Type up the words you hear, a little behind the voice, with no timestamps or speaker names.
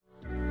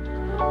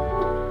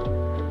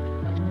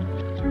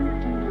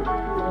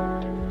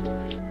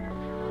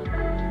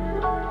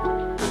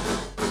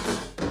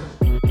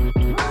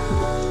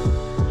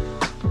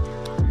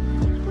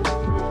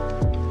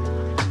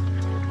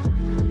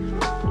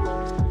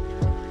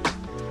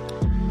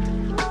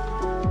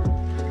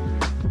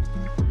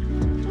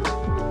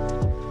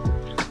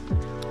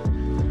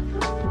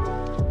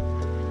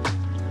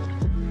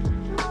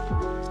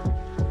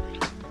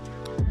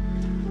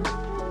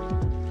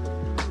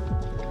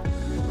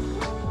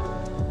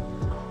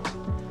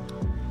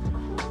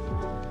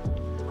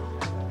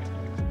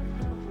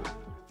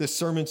this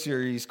sermon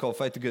series called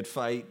Fight the Good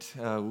Fight.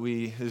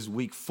 This is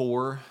week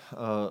 4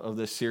 of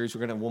this series. We're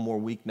going to have one more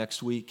week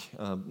next week,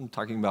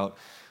 talking about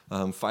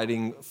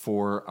fighting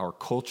for our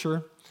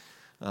culture.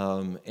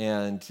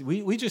 And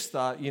we just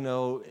thought,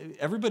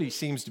 everybody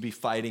seems to be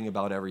fighting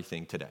about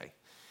everything today.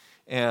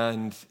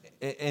 And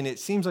it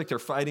seems like they're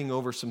fighting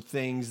over some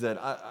things that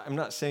I'm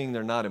not saying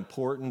they're not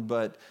important,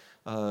 but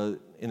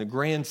in a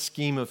grand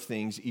scheme of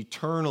things,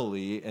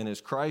 eternally, and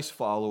as Christ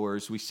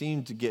followers, we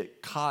seem to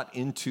get caught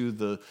into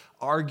the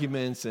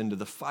arguments and to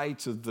the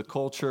fights of the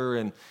culture.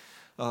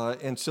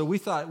 And so we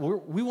thought,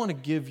 we want to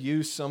give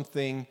you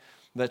something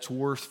that's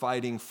worth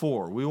fighting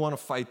for. We want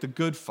to fight the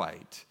good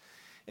fight.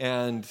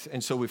 And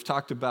so we've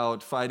talked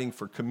about fighting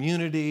for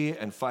community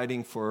and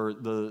fighting for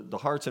the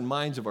hearts and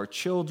minds of our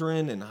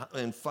children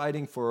and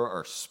fighting for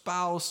our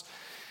spouse.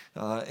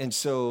 And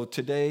so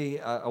today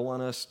I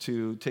want us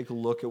to take a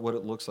look at what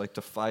it looks like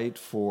to fight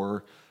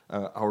for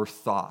our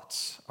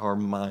thoughts, our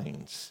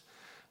minds.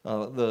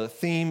 The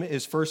theme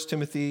is 1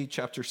 Timothy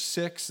chapter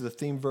 6. The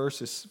theme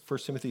verse is 1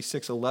 Timothy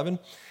 6:11.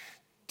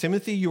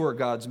 Timothy, you are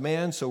God's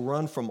man, so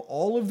run from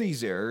all of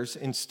these errors.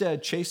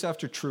 Instead, chase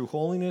after true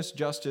holiness,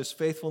 justice,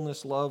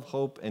 faithfulness, love,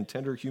 hope, and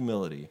tender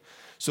humility.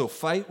 So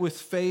fight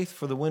with faith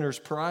for the winner's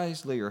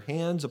prize. Lay your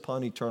hands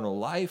upon eternal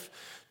life,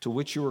 to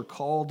which you were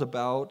called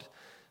about,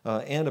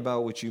 and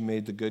about which you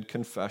made the good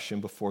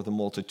confession before the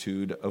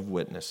multitude of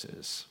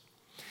witnesses.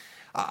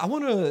 I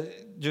want to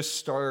just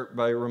start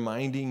by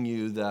reminding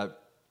you that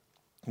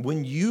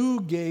when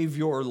you gave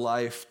your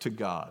life to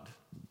God,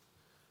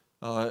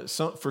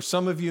 for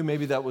some of you,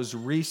 maybe that was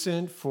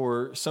recent.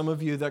 For some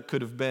of you, that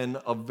could have been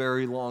a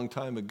very long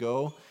time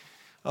ago.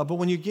 But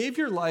when you gave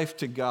your life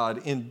to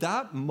God, in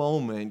that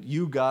moment,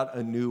 you got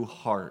a new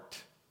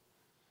heart.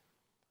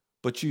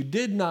 But you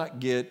did not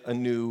get a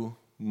new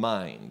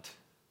mind.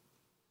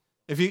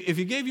 If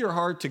you gave your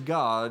heart to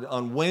God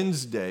on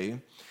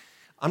Wednesday,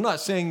 I'm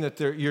not saying that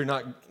you're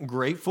not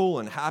grateful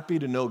and happy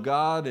to know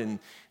God and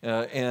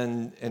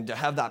to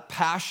have that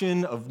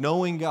passion of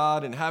knowing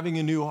God and having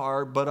a new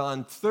heart, but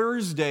on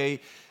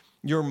Thursday,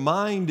 your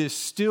mind is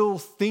still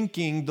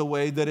thinking the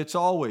way that it's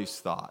always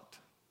thought.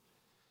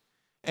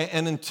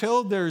 And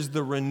until there's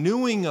the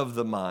renewing of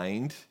the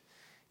mind,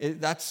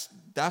 that's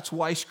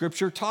why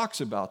Scripture talks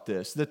about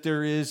this, that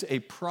there is a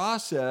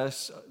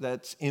process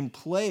that's in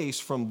place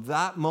from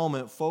that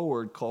moment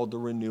forward called the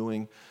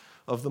renewing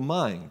of the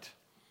mind.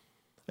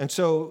 And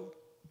so,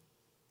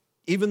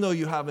 even though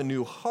you have a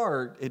new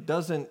heart, it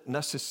doesn't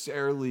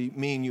necessarily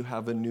mean you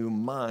have a new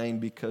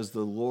mind because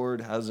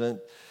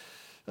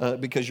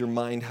because your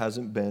mind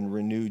hasn't been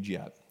renewed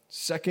yet.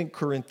 2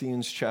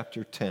 Corinthians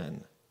chapter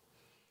 10.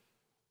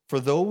 For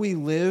though we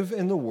live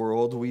in the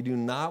world, we do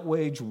not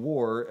wage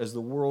war as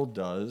the world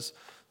does.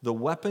 The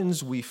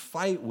weapons we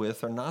fight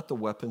with are not the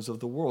weapons of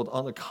the world.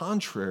 On the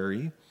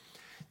contrary,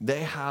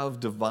 they have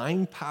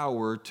divine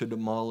power to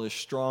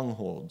demolish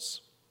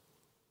strongholds.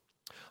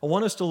 I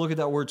want us to look at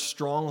that word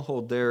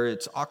stronghold there.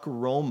 It's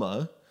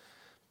akaroma.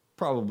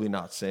 Probably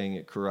not saying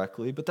it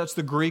correctly, but that's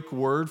the Greek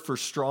word for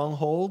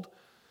stronghold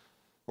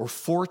or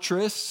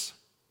fortress.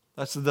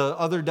 That's the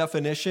other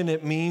definition.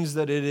 It means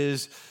that it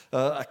is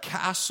a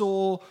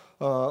castle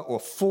or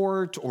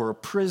fort or a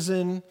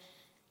prison.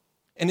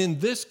 And in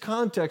this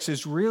context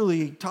is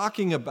really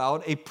talking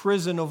about a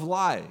prison of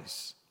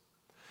lies.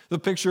 The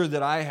picture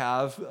that I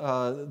have,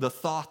 the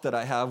thought that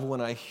I have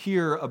when I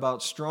hear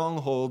about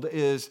stronghold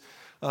is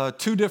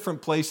two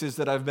different places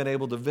that I've been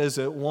able to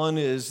visit. One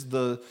is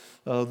the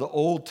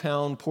old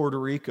town Puerto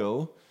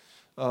Rico,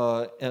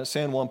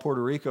 San Juan,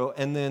 Puerto Rico,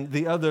 and then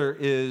the other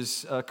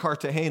is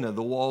Cartagena,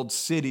 the walled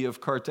city of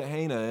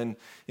Cartagena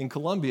in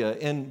Colombia.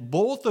 And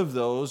both of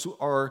those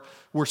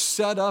were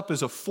set up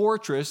as a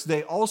fortress.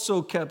 They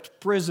also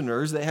kept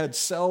prisoners. They had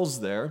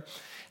cells there,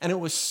 and it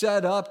was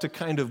set up to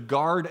kind of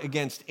guard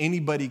against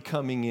anybody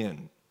coming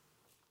in.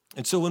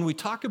 And so when we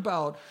talk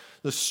about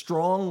the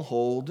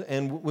stronghold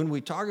and when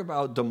we talk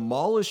about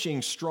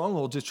demolishing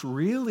strongholds, it's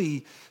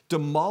really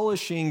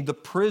demolishing the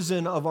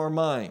prison of our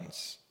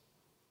minds,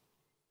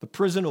 the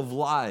prison of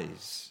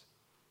lies.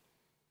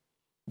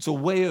 It's a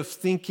way of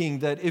thinking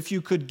that if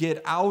you could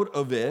get out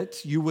of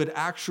it, you would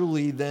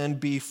actually then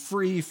be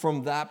free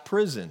from that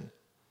prison.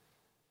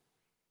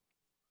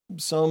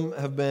 Some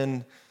have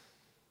been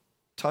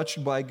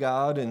touched by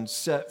God and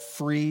set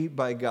free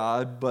by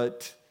God,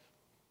 but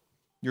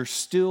you're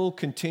still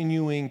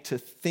continuing to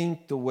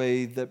think the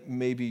way that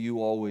maybe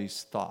you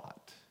always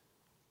thought.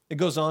 It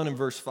goes on in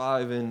verse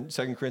 5 in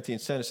 2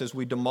 Corinthians 10. It says,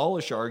 we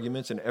demolish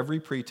arguments and every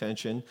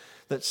pretension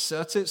that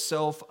sets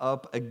itself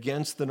up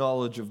against the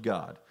knowledge of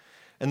God.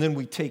 And then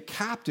we take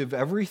captive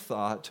every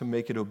thought to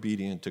make it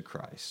obedient to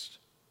Christ.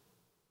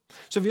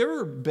 So have you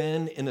ever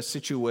been in a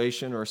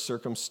situation or a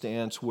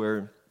circumstance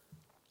where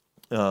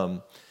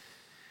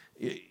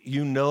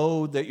you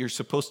know that you're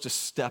supposed to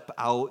step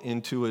out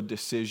into a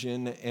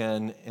decision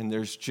and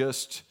there's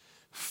just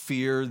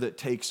fear that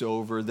takes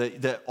over,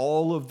 that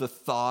all of the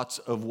thoughts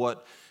of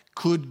what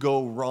could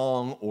go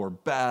wrong or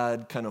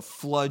bad kind of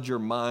flood your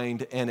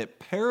mind, and it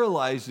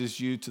paralyzes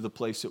you to the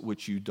place at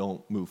which you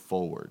don't move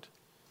forward.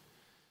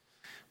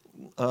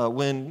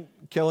 When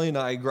Kelly and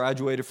I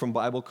graduated from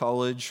Bible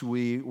college,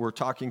 we were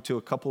talking to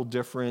a couple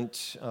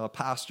different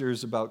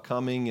pastors about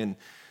coming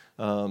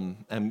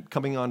and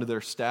coming onto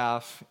their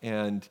staff,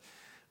 and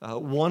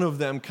one of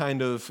them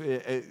kind of,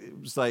 it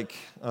was like,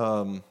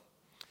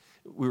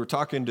 we were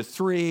talking to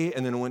 3,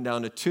 and then it went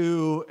down to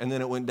 2, and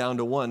then it went down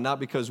to 1. Not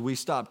because we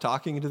stopped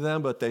talking to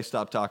them, but they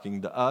stopped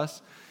talking to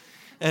us.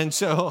 And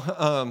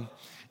so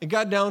it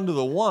got down to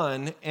the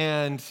 1,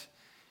 and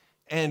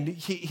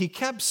he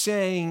kept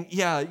saying,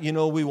 yeah,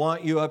 we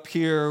want you up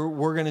here.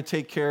 We're going to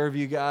take care of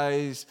you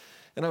guys.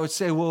 And I would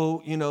say,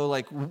 well,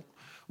 like,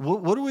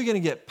 what are we going to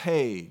get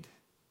paid?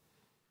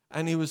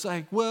 And he was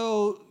like,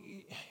 well,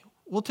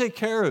 we'll take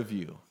care of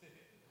you.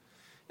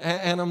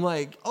 And I'm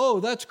like, oh,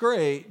 that's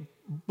great.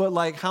 But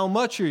like, how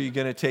much are you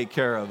going to take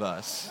care of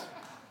us?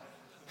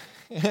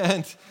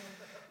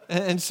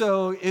 And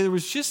so it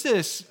was just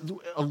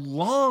a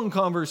long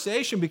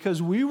conversation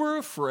because we were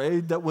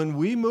afraid that when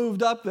we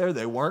moved up there,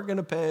 they weren't going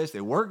to pay us, they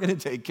weren't going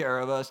to take care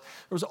of us.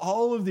 There was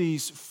all of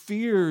these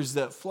fears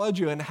that flood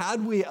you. And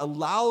had we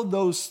allowed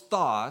those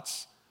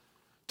thoughts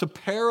to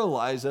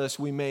paralyze us,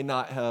 we may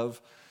not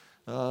have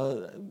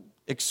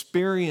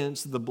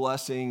experienced the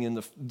blessing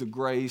and the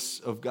grace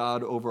of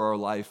God over our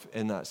life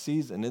in that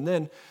season. And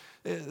then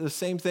the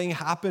same thing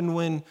happened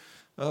when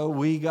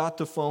we got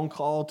the phone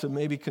call to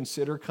maybe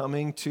consider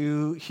coming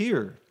to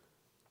here.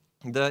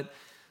 That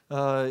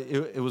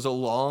it was a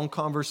long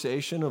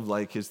conversation of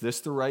like, is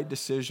this the right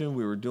decision?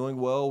 We were doing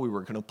well. We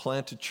were going to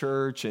plant a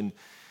church, and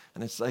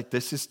it's like,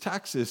 this is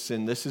Texas,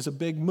 and this is a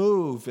big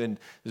move, and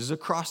this is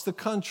across the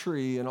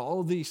country, and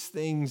all these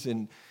things,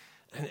 and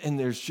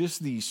there's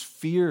just these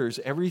fears.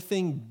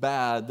 Everything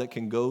bad that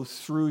can go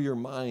through your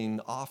mind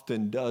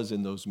often does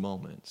in those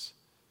moments.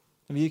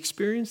 Have you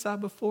experienced that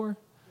before?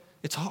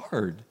 It's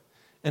hard.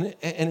 And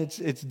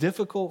it's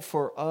difficult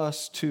for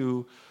us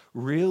to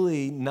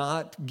really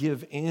not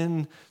give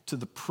in to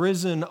the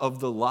prison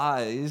of the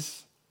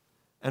lies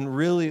and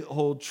really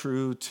hold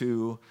true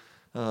to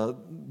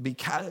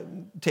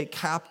take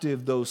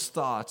captive those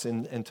thoughts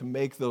and to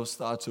make those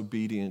thoughts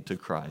obedient to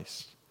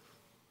Christ.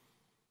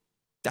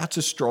 That's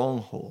a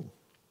stronghold.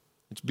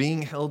 It's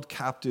being held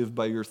captive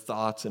by your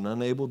thoughts and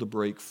unable to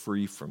break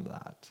free from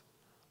that.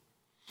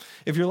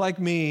 If you're like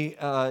me,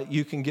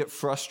 you can get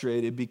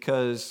frustrated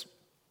because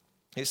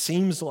it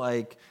seems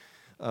like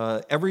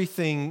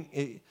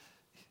everything,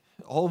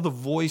 all the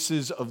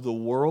voices of the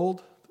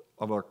world,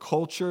 of our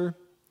culture,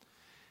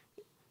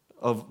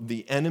 of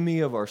the enemy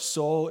of our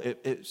soul,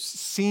 it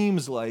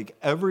seems like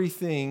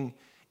everything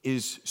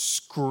is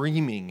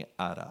screaming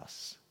at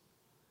us.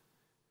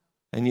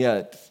 And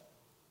yet,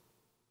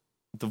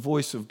 the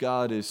voice of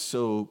God is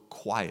so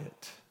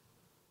quiet.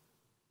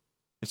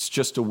 It's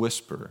just a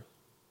whisper.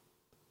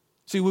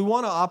 See, we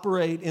want to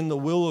operate in the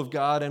will of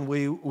God, and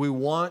we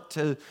want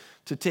to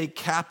take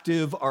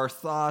captive our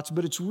thoughts,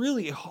 but it's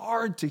really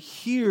hard to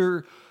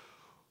hear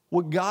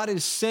what God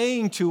is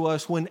saying to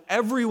us when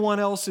everyone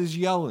else is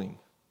yelling.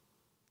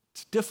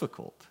 It's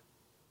difficult.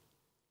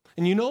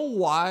 And you know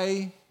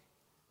why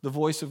the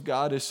voice of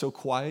God is so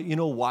quiet? You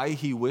know why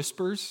he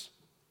whispers?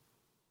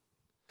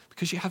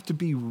 Because you have to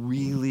be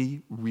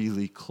really,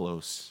 really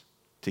close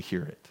to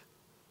hear it.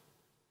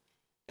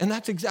 And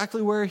that's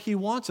exactly where he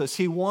wants us.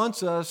 He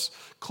wants us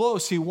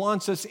close. He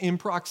wants us in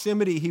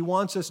proximity. He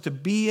wants us to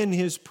be in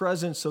his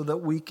presence so that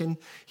we can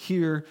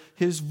hear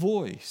his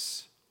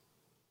voice.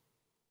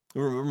 It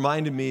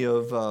reminded me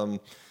of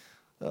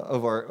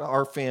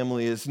our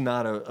family is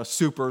not a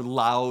super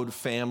loud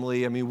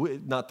family. I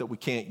mean, not that we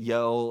can't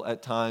yell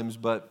at times,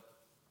 but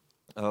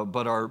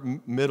our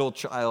middle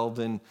child,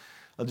 and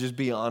I'll just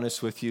be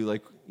honest with you,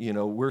 like,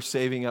 we're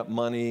saving up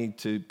money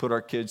to put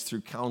our kids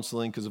through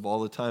counseling because of all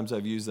the times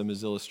I've used them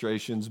as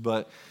illustrations.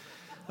 But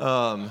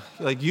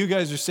like, you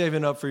guys are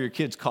saving up for your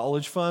kids'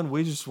 college fund.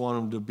 We just want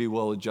them to be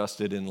well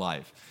adjusted in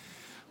life.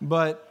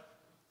 But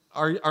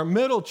our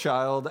middle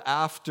child,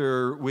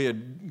 after we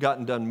had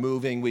gotten done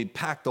moving, we'd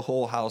packed the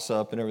whole house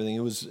up and everything.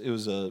 It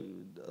was a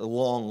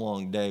long,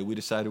 long day. We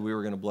decided we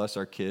were going to bless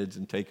our kids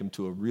and take them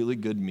to a really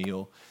good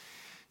meal.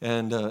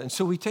 And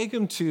so we take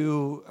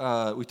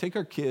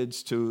our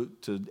kids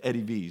to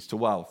Eddie V's, to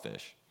Wild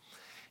Fish.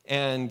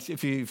 And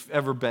if you've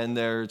ever been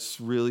there, it's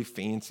really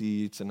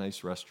fancy. It's a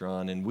nice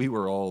restaurant. And we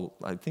were all,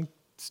 I think,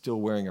 still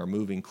wearing our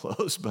moving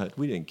clothes, but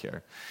we didn't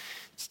care.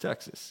 It's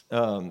Texas.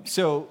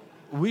 So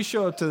we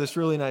show up to this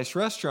really nice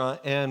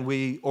restaurant, and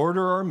we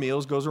order our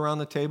meals, goes around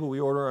the table, we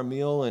order our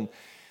meal,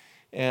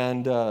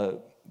 and a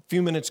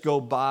few minutes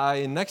go by,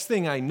 and next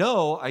thing I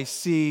know, I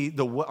see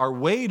our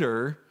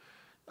waiter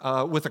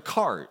with a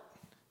cart,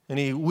 and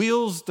he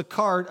wheels the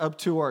cart up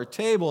to our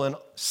table, and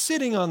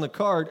sitting on the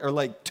cart are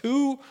like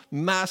 2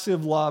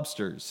 massive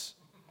lobsters.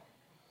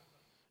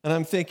 And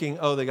I'm thinking,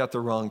 oh, they got the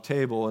wrong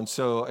table. And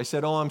so I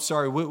said, oh, I'm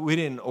sorry, we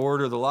didn't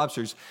order the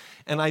lobsters.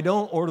 And I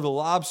don't order the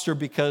lobster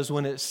because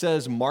when it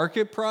says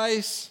market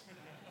price,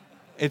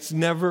 it's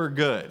never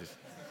good.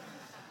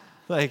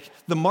 Like,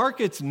 the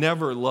market's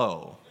never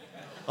low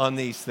on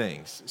these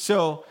things.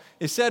 So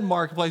it said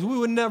marketplace. We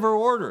would never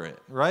order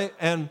it, right?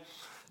 And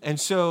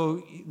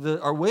so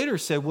our waiter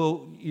said,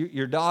 well,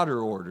 your daughter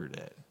ordered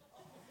it.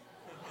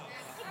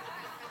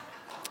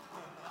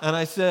 And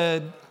I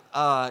said,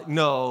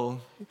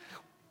 no,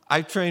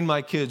 I train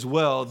my kids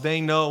well.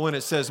 They know when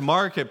it says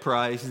market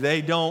price,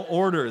 they don't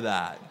order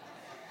that.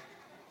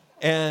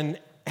 And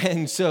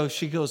so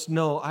she goes,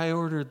 no, I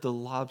ordered the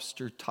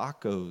lobster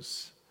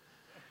tacos,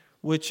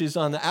 which is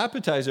on the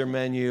appetizer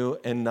menu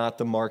and not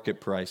the market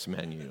price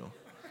menu.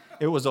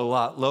 It was a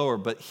lot lower,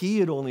 but he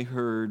had only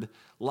heard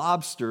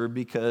lobster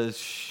because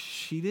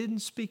she didn't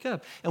speak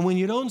up. And when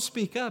you don't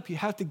speak up, you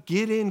have to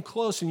get in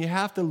close and you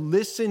have to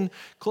listen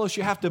close.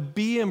 You have to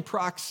be in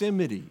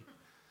proximity.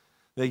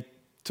 They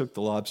took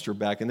the lobster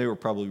back, and they were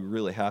probably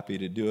really happy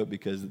to do it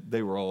because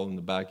they were all in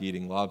the back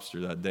eating lobster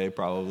that day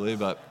probably.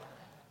 But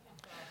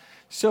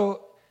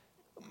so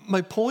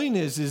my point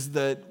is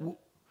that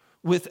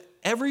with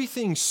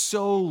everything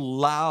so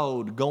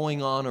loud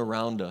going on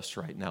around us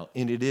right now,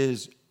 and it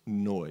is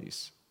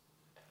noise,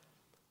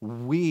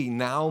 we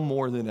now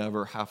more than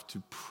ever have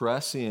to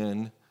press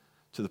in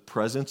to the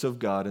presence of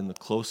God and the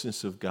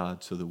closeness of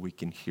God so that we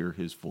can hear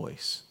his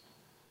voice.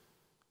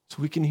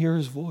 So we can hear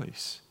his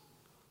voice.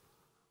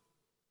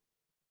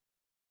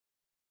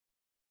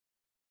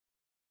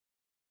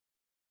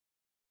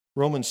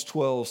 Romans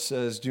 12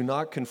 says, do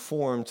not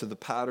conform to the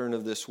pattern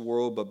of this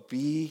world, but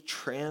be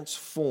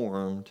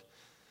transformed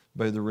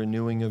by the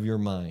renewing of your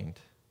mind.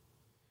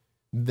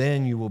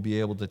 Then you will be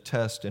able to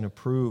test and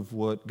approve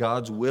what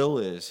God's will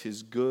is,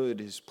 his good,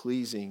 his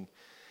pleasing,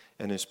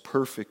 and his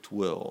perfect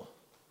will.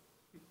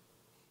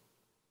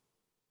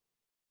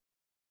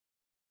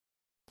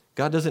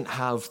 God doesn't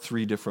have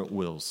three different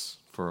wills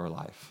for our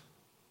life.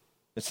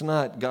 It's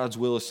not God's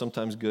will is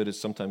sometimes good, it's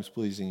sometimes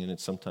pleasing, and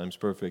it's sometimes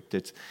perfect.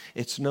 It's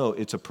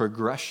a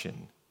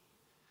progression.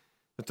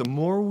 But the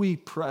more we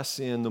press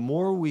in, the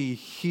more we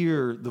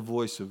hear the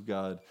voice of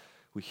God,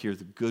 we hear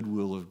the good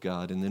will of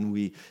God, and then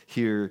we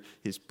hear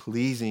his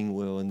pleasing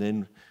will, and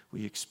then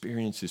we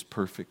experience his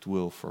perfect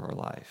will for our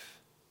life.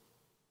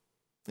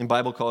 In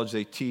Bible college,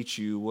 they teach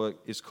you what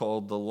is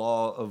called the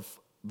law of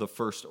the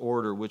first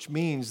order, which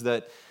means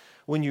that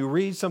when you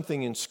read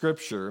something in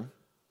Scripture,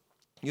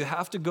 you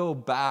have to go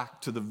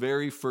back to the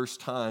very first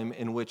time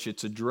in which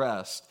it's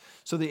addressed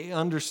so that you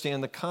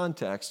understand the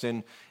context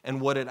and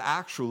what it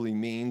actually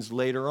means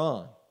later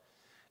on.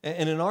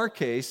 And in our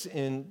case,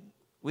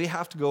 we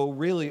have to go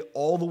really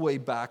all the way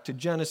back to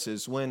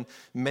Genesis when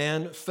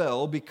man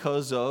fell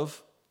because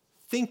of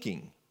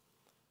thinking,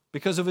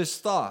 because of his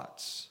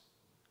thoughts.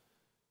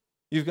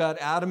 You've got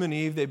Adam and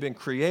Eve, they've been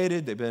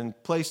created, they've been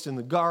placed in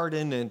the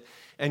garden,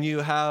 and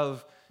you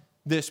have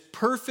this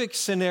perfect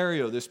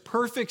scenario, this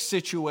perfect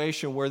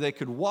situation where they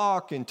could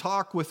walk and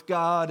talk with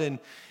God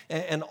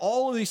and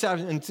all of these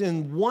happen. And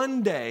then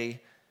one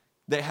day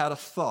they had a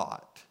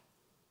thought.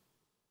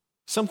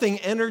 Something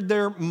entered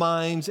their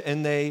minds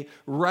and they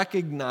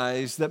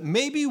recognized that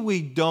maybe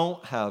we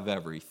don't have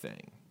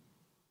everything.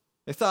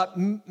 They thought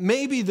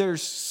maybe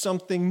there's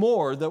something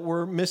more that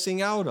we're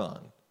missing out on.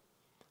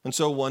 And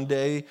so one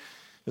day,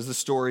 as the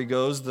story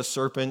goes, the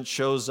serpent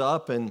shows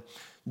up, and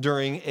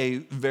during a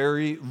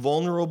very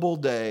vulnerable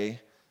day,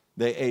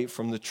 they ate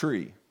from the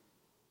tree.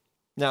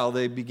 Now,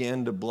 they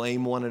began to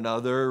blame one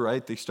another,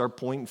 right? They start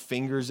pointing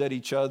fingers at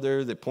each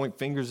other. They point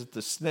fingers at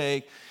the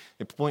snake.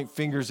 They point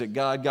fingers at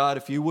God. God,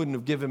 if you wouldn't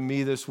have given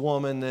me this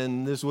woman,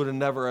 then this would have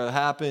never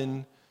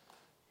happened,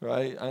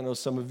 right? I know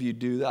some of you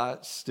do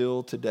that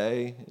still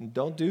today, and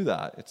don't do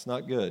that. It's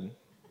not good.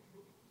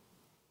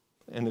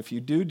 And if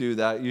you do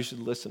that, you should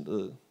listen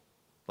to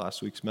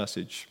last week's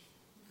message.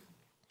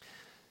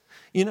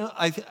 You know,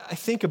 I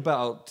think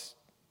about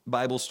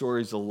Bible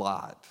stories a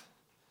lot.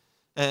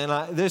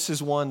 And this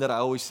is one that I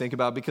always think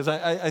about because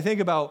I think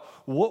about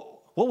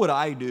what would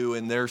I do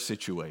in their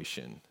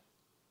situation?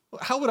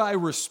 How would I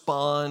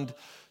respond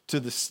to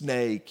the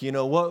snake? You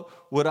know, what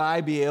would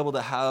I be able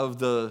to have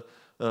the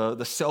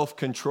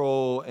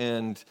self-control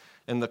and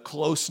the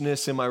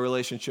closeness in my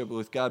relationship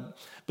with God?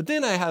 But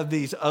then I have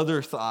these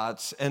other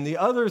thoughts, and the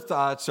other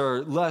thoughts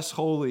are less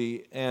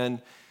holy.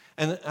 And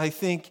I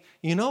think,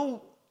 you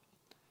know,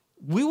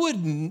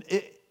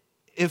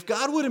 if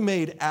God would have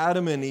made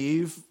Adam and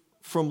Eve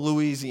from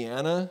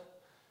Louisiana,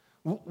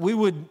 we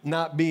would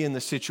not be in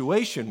the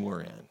situation we're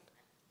in.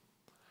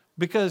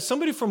 Because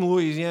somebody from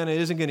Louisiana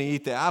isn't going to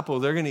eat the apple,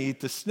 they're going to eat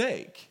the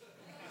snake.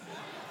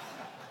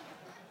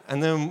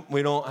 And then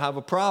we don't have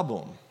a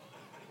problem.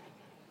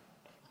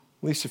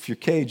 At least if you're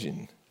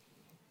Cajun.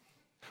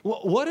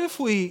 What if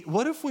we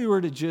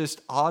were to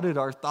just audit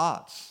our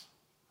thoughts?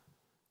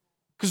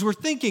 Because we're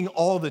thinking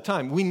all the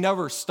time. We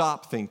never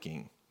stop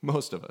thinking.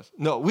 Most of us.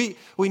 No, we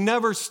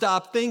never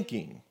stop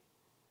thinking.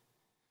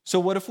 So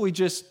what if we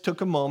just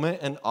took a moment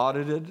and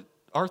audited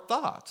our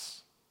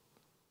thoughts?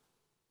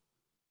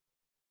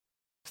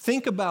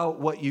 Think about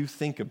what you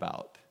think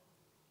about.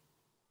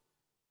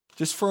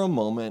 Just for a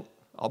moment,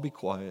 I'll be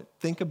quiet.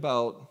 Think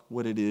about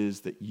what it is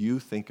that you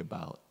think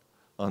about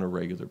on a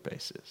regular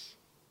basis.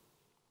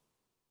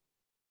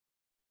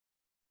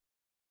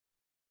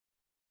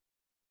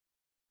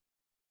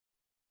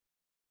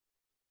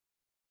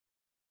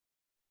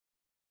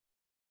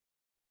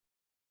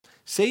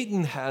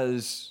 Satan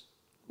has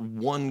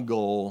one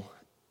goal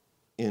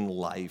in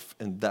life,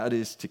 and that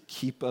is to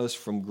keep us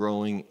from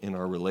growing in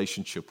our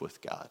relationship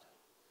with God.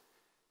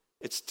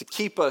 It's to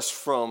keep us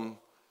from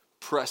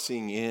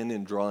pressing in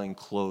and drawing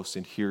close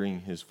and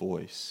hearing his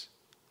voice.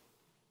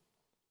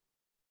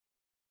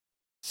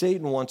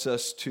 Satan wants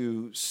us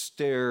to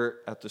stare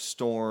at the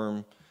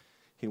storm.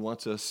 He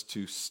wants us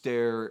to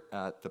stare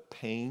at the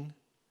pain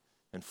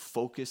and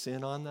focus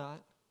in on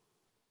that.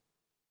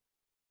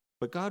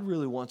 But God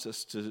really wants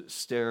us to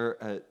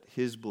stare at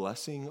his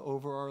blessing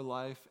over our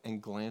life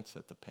and glance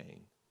at the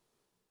pain.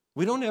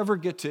 We don't ever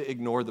get to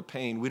ignore the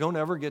pain. We don't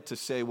ever get to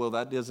say, well,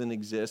 that doesn't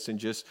exist and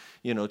just,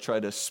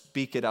 try to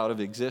speak it out of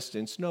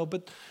existence. No,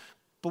 but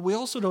we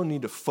also don't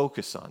need to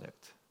focus on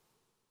it.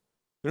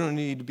 We don't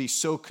need to be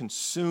so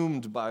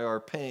consumed by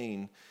our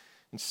pain.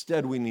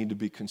 Instead, we need to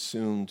be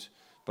consumed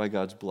by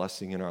God's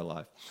blessing in our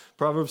life.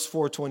 Proverbs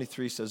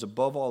 4:23 says,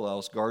 above all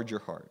else, guard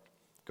your heart,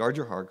 guard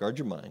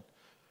your mind,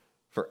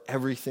 for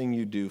everything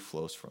you do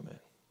flows from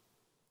it.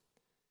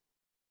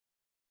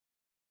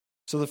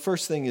 So the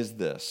first thing is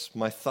this: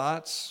 my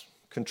thoughts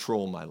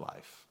control my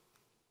life.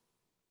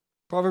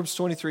 Proverbs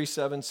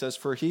 23:7 says,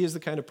 for he is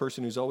the kind of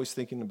person who's always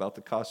thinking about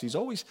the cost. He's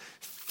always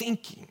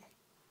thinking.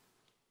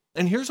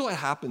 And here's what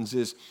happens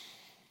is,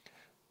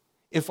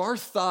 if our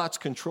thoughts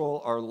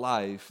control our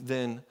life,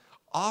 then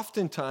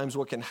oftentimes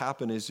what can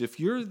happen is if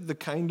you're the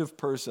kind of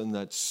person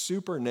that's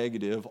super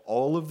negative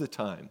all of the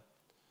time,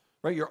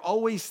 right? You're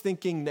always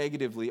thinking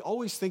negatively,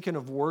 always thinking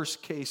of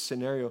worst case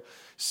scenario.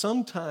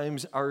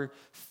 Sometimes our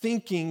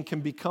thinking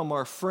can become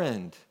our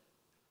friend.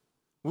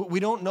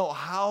 We don't know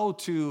how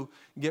to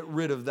get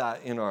rid of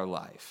that in our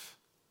life.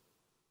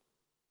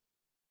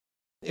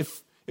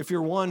 If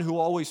you're one who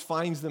always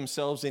finds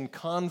themselves in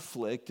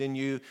conflict and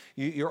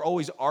you're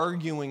always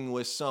arguing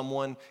with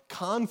someone,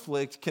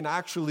 conflict can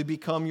actually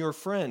become your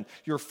friend.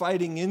 Your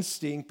fighting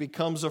instinct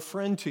becomes a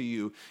friend to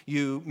you.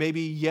 You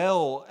maybe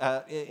yell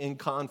in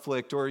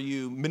conflict or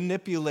you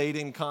manipulate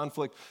in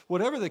conflict.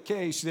 Whatever the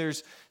case,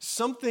 there's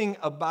something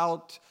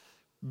about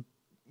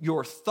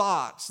your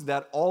thoughts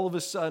that all of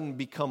a sudden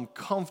become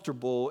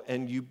comfortable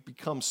and you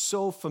become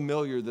so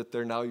familiar that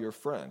they're now your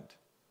friend.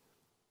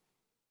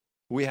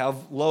 We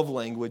have love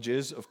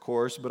languages, of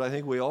course, but I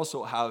think we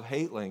also have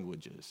hate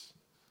languages,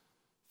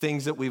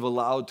 things that we've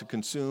allowed to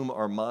consume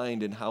our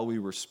mind and how we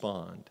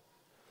respond.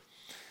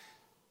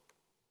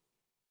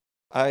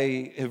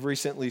 I have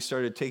recently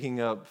started playing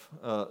a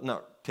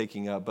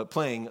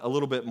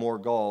little bit more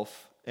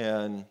golf,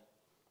 and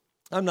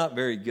I'm not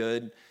very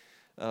good,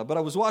 but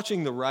I was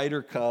watching the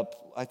Ryder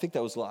Cup. I think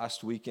that was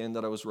last weekend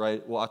that I was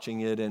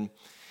watching it, and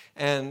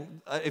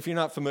if you're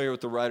not familiar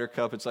with the Ryder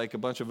Cup, it's like a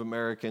bunch of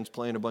Americans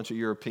playing a bunch of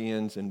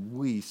Europeans, and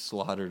we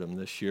slaughtered them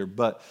this year.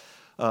 But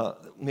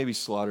maybe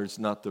slaughtered is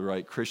not the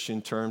right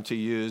Christian term to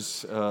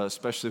use,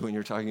 especially when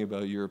you're talking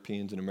about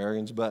Europeans and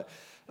Americans. But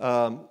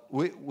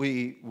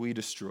we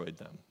destroyed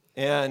them.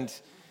 And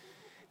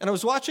I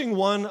was watching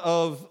one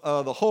of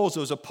the holes. It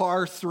was a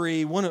par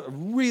 3, a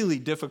really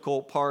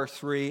difficult par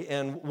 3.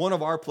 And one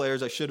of our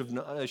players, I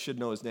should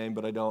know his name,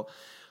 but I don't.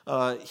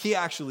 He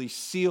actually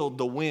sealed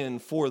the win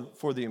for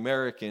the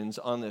Americans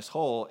on this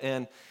hole.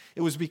 And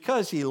it was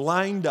because he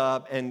lined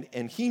up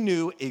and he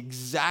knew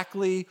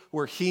exactly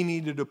where he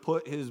needed to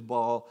put his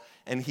ball.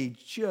 And he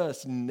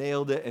just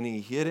nailed it and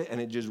he hit it and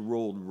it just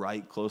rolled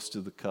right close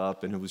to the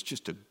cup. And it was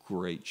just a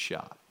great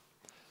shot.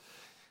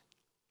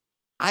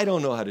 I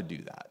don't know how to do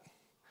that.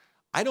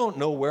 I don't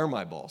know where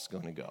my ball's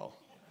going to go.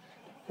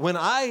 When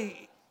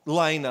I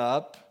line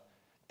up,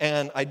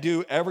 and I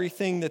do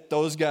everything that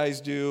those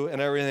guys do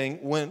and everything.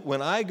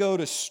 When I go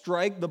to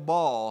strike the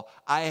ball,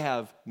 I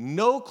have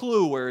no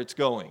clue where it's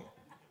going.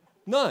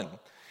 None.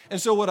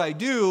 And so what I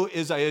do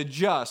is I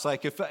adjust.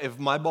 Like if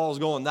my ball's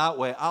going that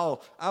way,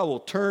 I will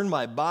turn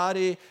my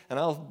body and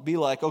I'll be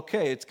like,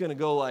 okay, it's going to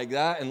go like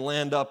that and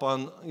land up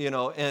on,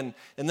 and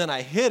then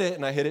I hit it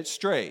and I hit it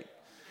straight.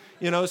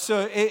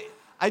 So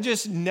I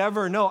just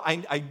never know.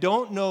 I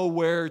don't know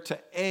where to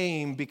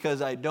aim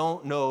because I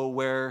don't know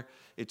where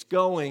it's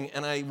going,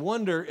 and I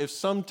wonder if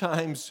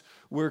sometimes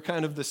we're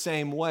kind of the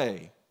same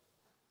way.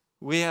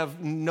 We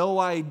have no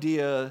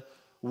idea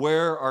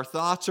where our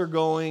thoughts are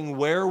going,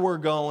 where we're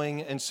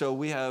going, and so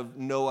we have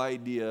no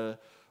idea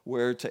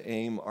where to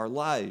aim our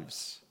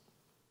lives.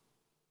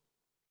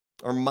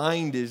 Our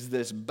mind is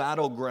this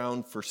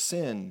battleground for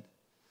sin.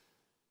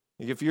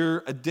 If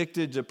you're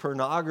addicted to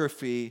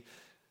pornography,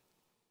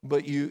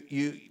 but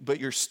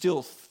you're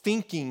still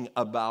thinking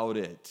about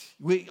it.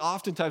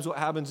 Oftentimes what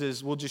happens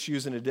is we'll just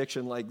use an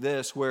addiction like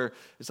this where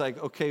it's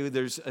like, okay,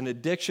 there's an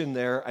addiction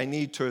there. I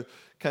need to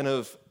kind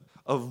of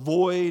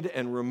avoid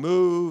and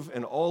remove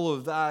and all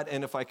of that.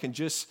 And if I can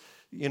just,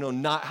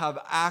 not have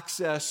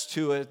access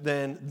to it,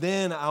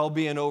 then I'll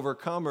be an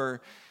overcomer.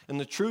 And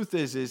the truth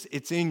is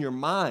it's in your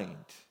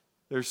mind.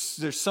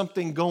 There's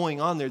something going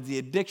on there. The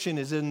addiction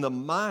is in the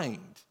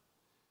mind.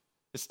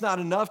 It's not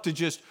enough to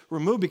just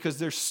remove because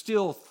there's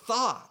still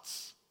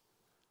thoughts.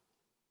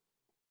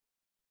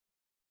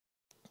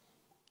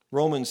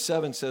 Romans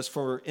 7 says,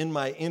 "For in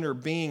my inner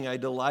being I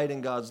delight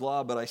in God's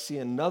law, but I see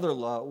another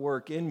law at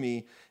work in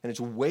me, and it's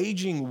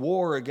waging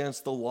war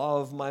against the law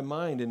of my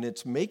mind, and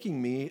it's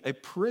making me a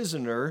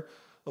prisoner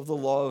of the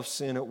law of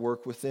sin at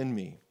work within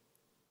me."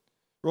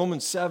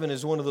 Romans 7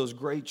 is one of those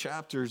great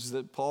chapters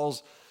that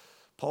Paul's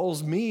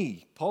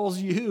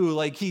you.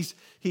 Like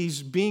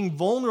he's being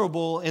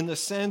vulnerable in the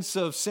sense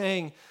of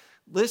saying,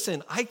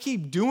 listen, I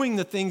keep doing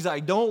the things I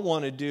don't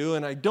want to do,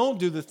 and I don't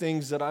do the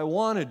things that I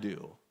want to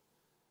do.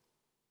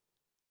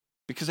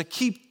 Because I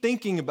keep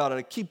thinking about it,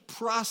 I keep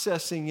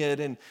processing it,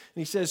 and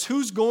he says,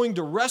 who's going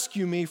to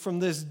rescue me from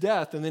this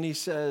death? And then he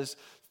says,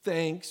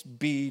 thanks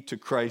be to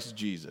Christ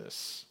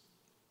Jesus.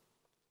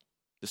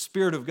 The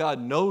Spirit of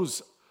God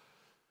knows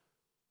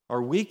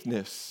our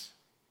weakness.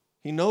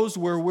 He knows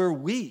where we're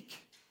weak.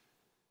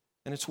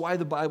 And it's why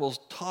the Bible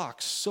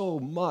talks so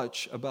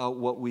much about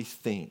what we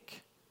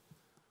think.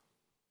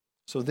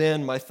 So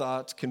then my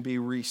thoughts can be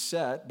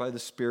reset by the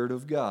Spirit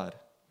of God.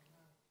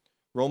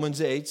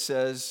 Romans 8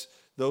 says,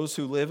 those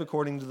who live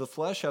according to the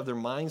flesh have their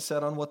mind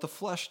set on what the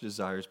flesh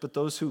desires, but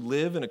those who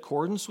live in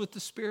accordance with the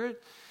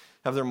Spirit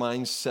have their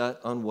mind set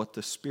on what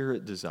the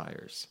Spirit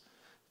desires.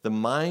 The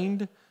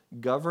mind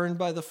governed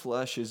by the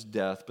flesh is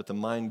death, but the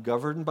mind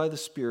governed by the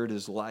Spirit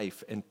is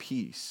life and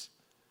peace.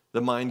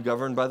 The mind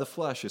governed by the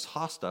flesh is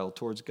hostile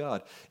towards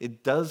God.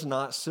 It does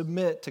not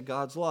submit to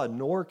God's law,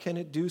 nor can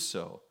it do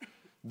so.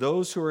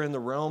 Those who are in the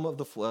realm of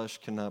the flesh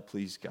cannot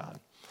please God.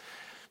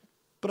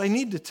 But I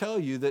need to tell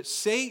you that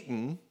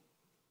Satan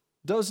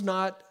does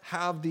not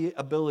have the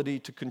ability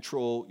to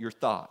control your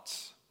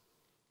thoughts.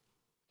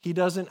 He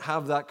doesn't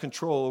have that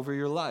control over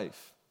your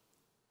life.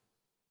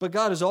 But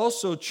God has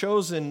also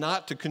chosen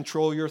not to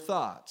control your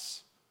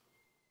thoughts.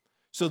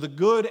 So the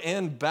good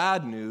and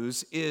bad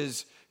news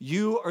is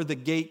you are the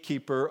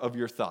gatekeeper of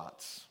your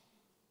thoughts.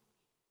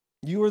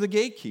 You are the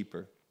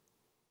gatekeeper.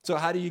 So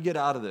how do you get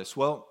out of this?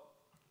 Well,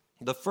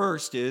 the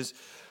first is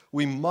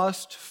we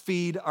must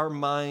feed our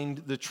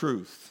mind the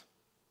truth.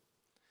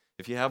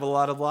 If you have a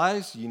lot of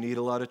lies, you need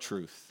a lot of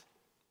truth.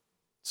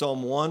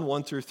 Psalm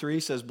 1:1-3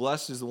 says,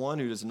 "Blessed is the one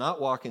who does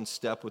not walk in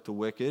step with the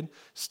wicked,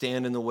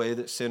 stand in the way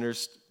that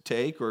sinners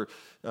take, or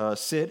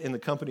sit in the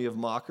company of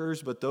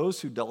mockers, but those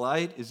who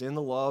delight is in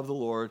the law of the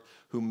Lord,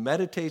 who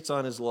meditates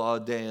on his law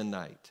day and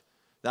night.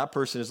 That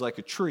person is like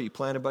a tree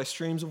planted by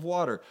streams of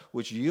water,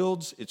 which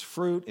yields its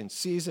fruit in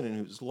season, and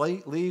whose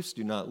leaves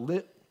do not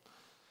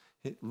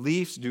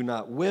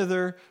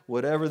wither.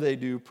 Whatever they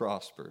do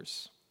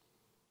prospers."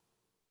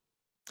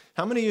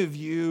 How many of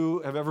you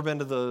have ever been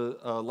to the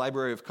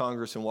Library of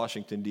Congress in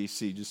Washington,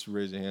 D.C.? Just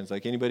raise your hands.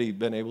 Like, anybody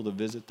been able to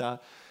visit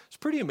that? It's a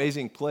pretty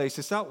amazing place.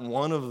 It's not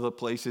one of the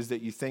places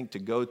that you think to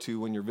go to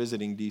when you're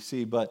visiting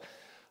D.C., but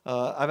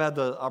I've had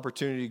the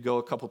opportunity to go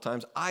a couple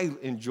times. I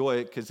enjoy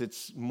it because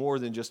it's more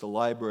than just a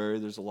library.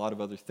 There's a lot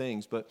of other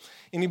things. But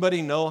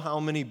anybody know how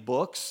many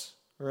books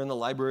are in the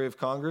Library of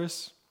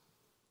Congress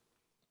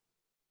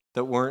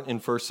that weren't in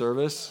first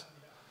service?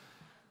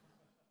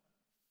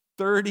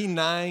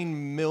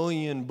 39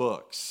 million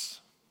books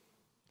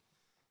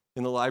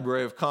in the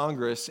Library of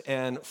Congress,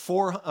 and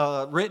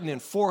written in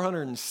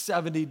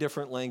 470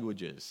 different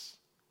languages.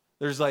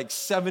 There's like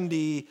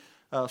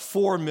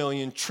 74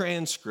 million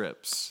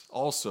transcripts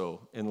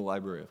also in the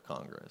Library of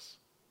Congress.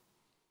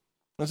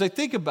 As I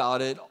think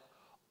about it,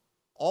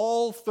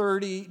 all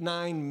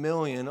 39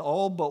 million,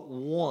 all but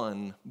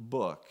one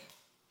book,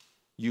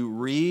 you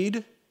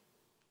read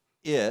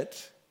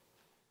it,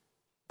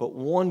 but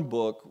one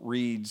book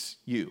reads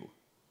you.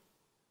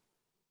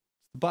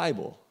 The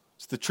Bible.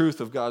 It's the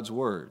truth of God's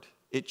word.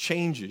 It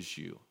changes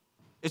you.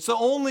 It's the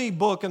only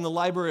book in the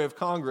Library of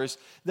Congress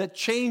that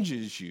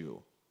changes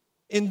you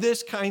in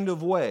this kind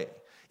of way.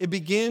 It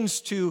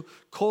begins to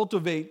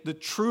cultivate the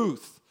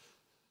truth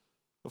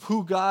of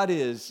who God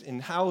is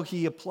and how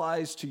he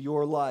applies to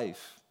your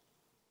life.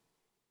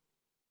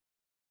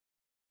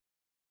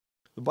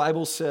 The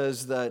Bible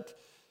says that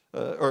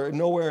or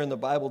nowhere in the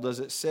Bible does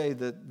it say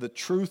that the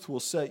truth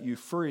will set you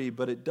free,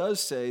 but it does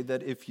say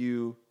that if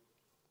you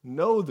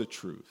know the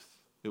truth,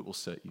 it will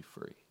set you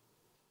free.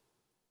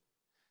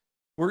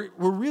 We're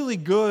really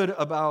good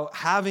about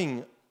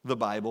having the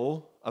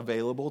Bible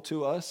available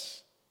to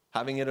us,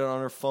 having it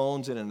on our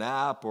phones in an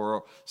app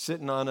or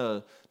sitting on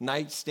a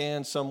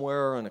nightstand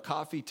somewhere or on a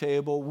coffee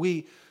table.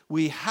 We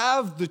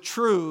have the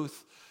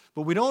truth,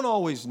 but we don't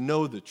always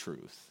know the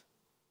truth.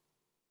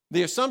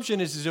 The assumption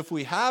is if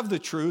we have the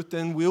truth,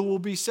 then we will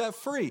be set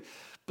free.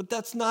 But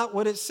that's not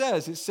what it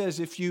says. It says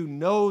if you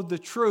know the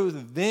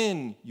truth,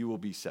 then you will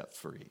be set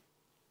free.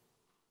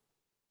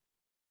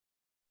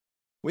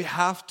 We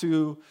have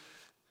to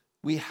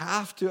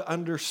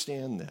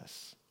understand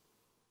this.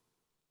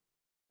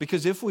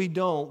 Because if we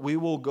don't, we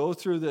will go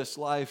through this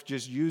life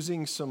just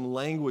using some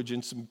language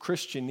and some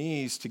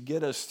Christianese to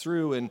get us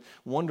through and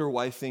wonder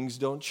why things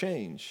don't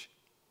change.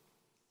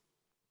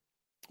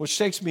 Which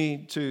takes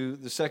me to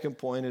the second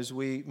point, is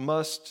we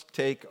must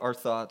take our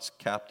thoughts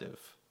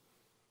captive.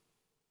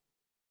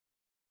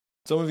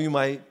 Some of you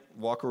might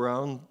walk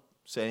around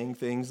saying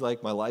things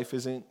like, my life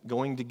isn't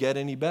going to get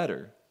any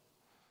better.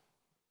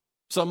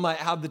 Some might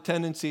have the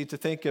tendency to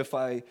think if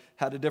I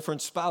had a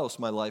different spouse,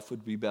 my life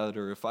would be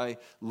better. If I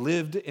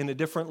lived in a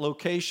different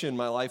location,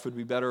 my life would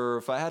be better. Or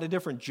if I had a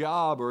different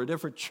job or a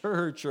different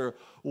church or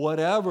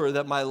whatever,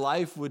 that my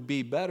life would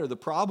be better. The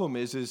problem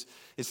is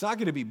it's not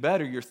going to be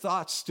better. Your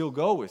thoughts still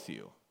go with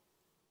you.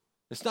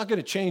 It's not going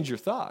to change your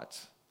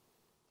thoughts.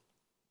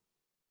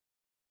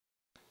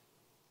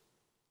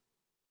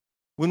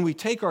 When we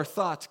take our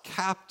thoughts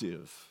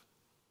captive,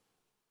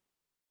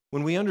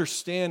 when we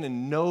understand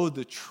and know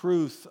the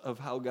truth of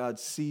how God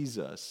sees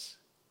us,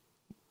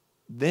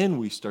 then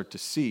we start to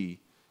see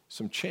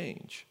some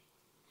change.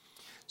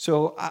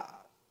 So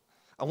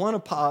I want to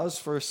pause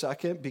for a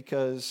second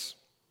because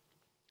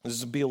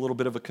this will be a little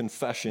bit of a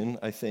confession,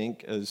 I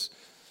think, as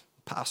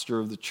pastor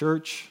of the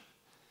church.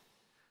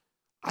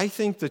 I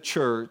think the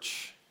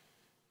church,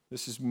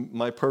 this is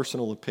my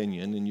personal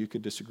opinion, and you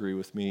could disagree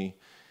with me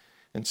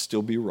and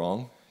still be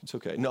wrong. It's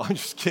okay. No, I'm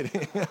just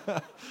kidding.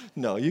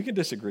 No, you can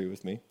disagree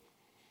with me.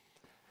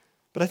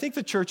 But I think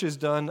the church has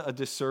done a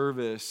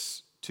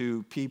disservice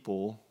to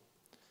people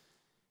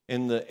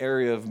in the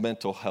area of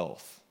mental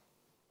health.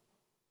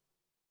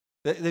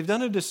 They've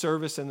done a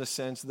disservice in the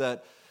sense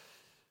that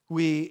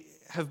we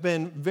have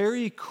been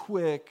very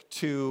quick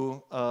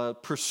to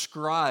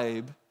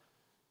prescribe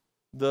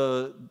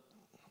the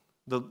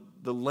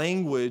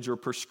language or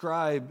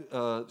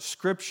prescribe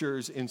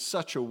scriptures in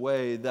such a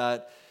way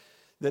that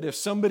if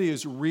somebody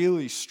is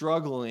really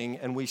struggling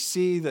and we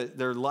see that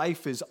their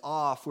life is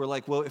off, we're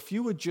like, well, if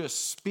you would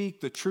just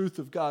speak the truth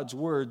of God's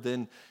word,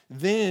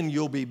 then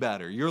you'll be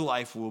better. Your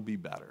life will be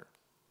better.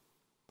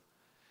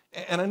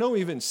 And I know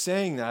even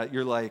saying that,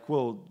 you're like,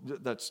 well,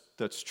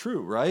 that's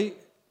true, right?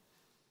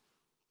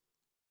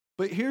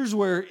 But here's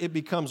where it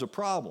becomes a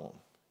problem,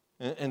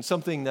 and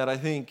something that I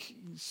think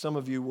some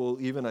of you will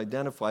even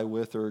identify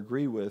with or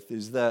agree with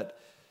is that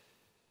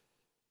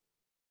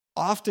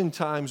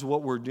oftentimes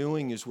what we're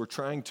doing is we're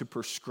trying to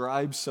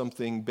prescribe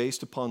something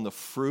based upon the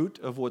fruit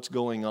of what's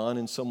going on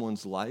in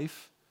someone's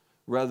life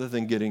rather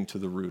than getting to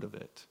the root of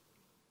it.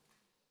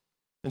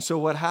 And so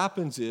what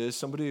happens is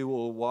somebody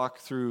will walk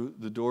through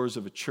the doors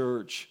of a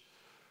church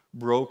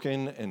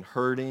broken and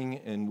hurting,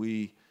 and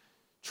we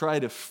try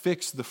to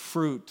fix the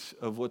fruit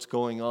of what's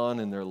going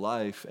on in their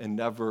life and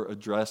never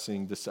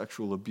addressing the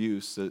sexual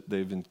abuse that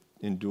they've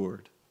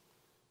endured.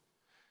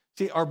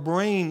 See, our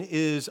brain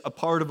is a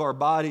part of our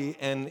body,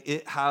 and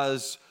it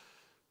has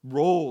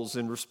roles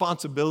and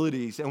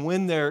responsibilities. And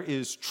when there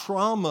is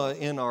trauma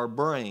in our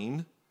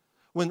brain,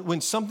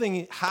 when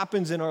something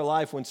happens in our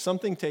life, when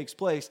something takes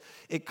place,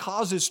 it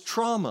causes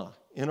trauma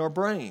in our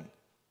brain.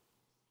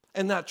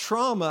 And that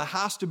trauma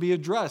has to be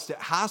addressed. It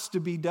has to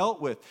be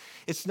dealt with.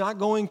 It's not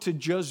going to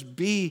just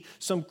be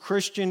some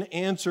Christian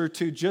answer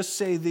to just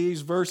say these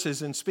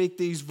verses and speak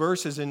these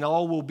verses and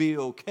all will be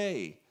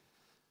okay.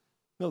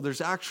 No,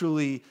 there's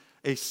actually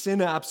a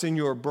synapse in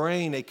your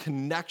brain, a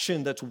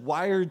connection that's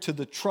wired to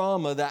the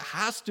trauma that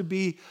has to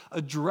be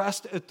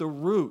addressed at the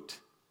root.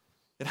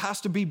 It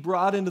has to be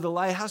brought into the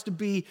light. It has to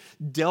be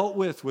dealt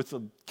with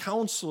a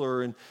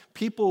counselor and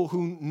people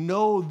who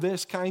know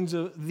these kinds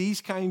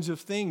of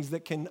things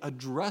that can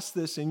address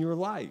this in your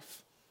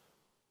life.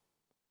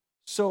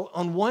 So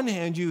on one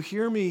hand, you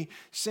hear me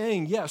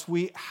saying, yes,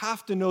 we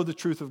have to know the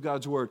truth of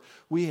God's word.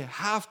 We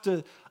have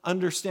to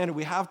understand it.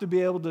 We have to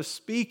be able to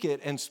speak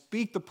it and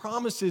speak the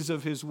promises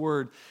of his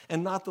word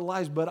and not the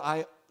lies. But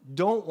I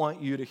don't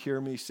want you to hear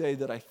me say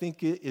that I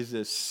think it is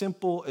as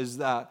simple as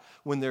that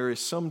when there is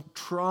some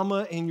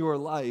trauma in your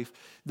life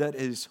that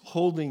is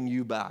holding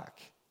you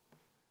back.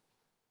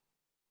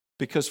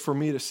 Because for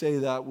me to say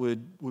that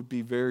would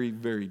be very,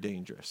 very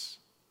dangerous.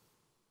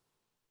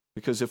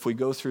 Because if we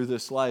go through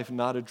this life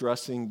not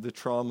addressing the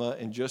trauma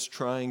and just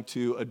trying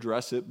to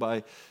address it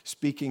by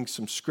speaking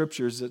some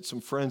scriptures that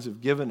some friends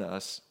have given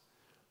us,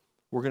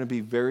 we're going to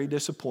be very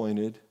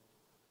disappointed.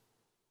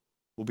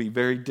 We'll be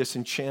very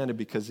disenchanted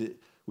because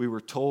we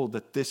were told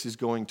that this is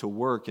going to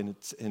work and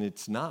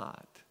it's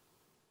not.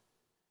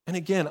 And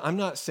again, I'm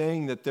not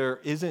saying that there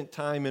isn't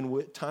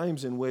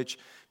times in which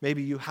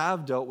maybe you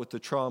have dealt with the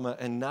trauma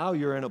and now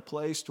you're in a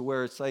place to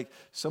where it's like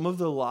some of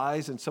the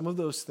lies and some of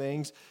those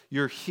things,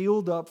 you're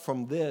healed up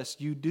from this.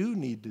 You do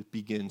need to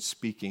begin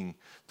speaking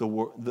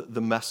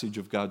the message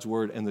of God's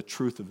word and the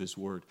truth of his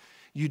word.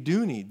 You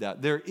do need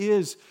that. There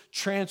is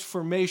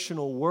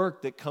transformational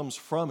work that comes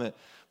from it,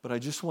 but I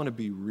just want to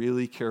be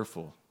really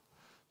careful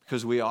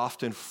because we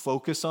often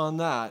focus on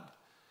that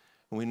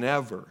and we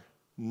never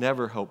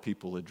help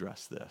people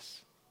address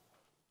this.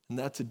 And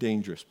that's a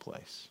dangerous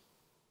place.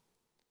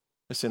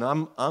 Listen,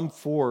 I'm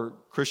for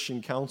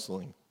Christian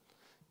counseling.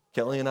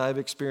 Kelly and I have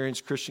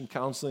experienced Christian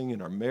counseling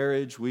in our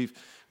marriage.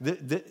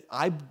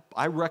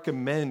 I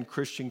recommend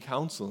Christian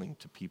counseling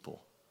to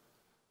people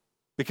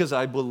because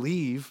I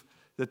believe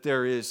that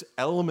there is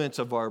elements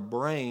of our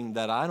brain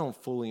that I don't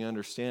fully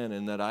understand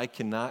and that I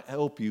cannot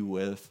help you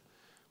with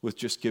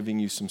just giving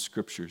you some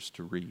scriptures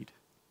to read.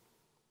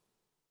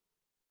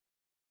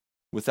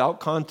 Without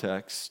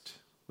context,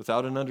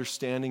 without an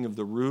understanding of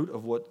the root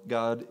of what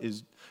God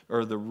is,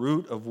 or the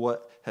root of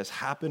what has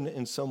happened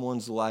in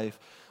someone's life,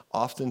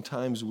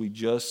 oftentimes we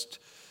just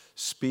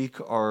speak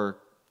our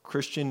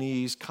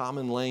Christianese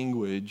common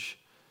language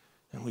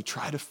and we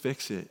try to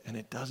fix it, and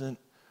it doesn't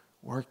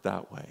work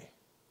that way.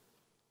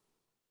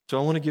 So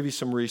I want to give you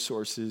some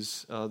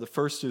resources. The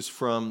first is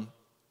from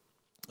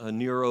a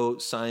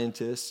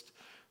neuroscientist.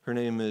 Her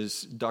name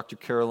is Dr.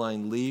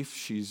 Caroline Leaf.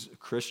 She's a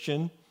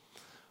Christian,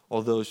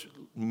 although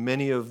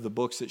many of the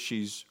books that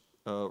she's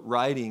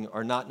writing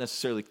are not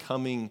necessarily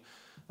coming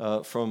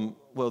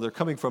they're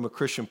coming from a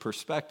Christian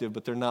perspective,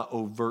 but they're not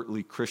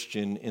overtly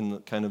Christian in the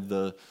kind of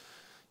the,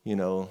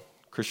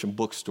 Christian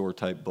bookstore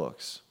type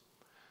books.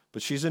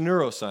 But she's a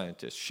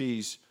neuroscientist.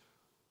 She's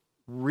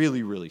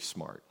really, really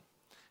smart.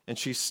 And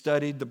she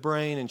studied the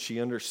brain, and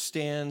she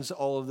understands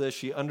all of this.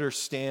 She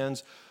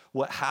understands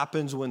what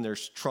happens when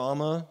there's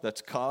trauma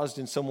that's caused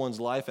in someone's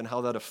life and how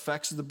that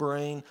affects the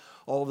brain,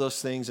 all of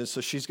those things. And so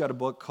she's got a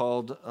book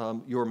called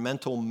Your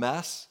Mental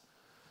Mess.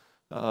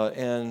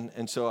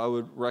 And so I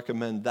would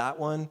recommend that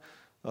one.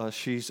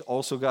 She's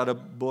also got a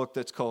book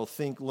that's called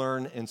Think,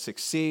 Learn, and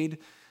Succeed.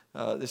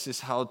 This is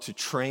how to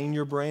train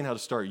your brain, how to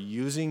start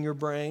using your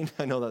brain.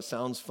 I know that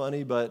sounds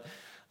funny, but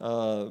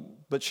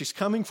she's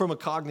coming from a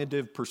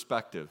cognitive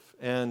perspective.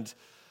 And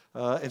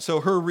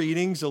so her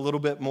reading's a little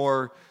bit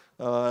more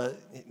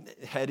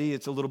heady.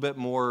 It's a little bit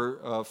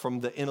more from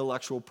the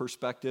intellectual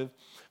perspective.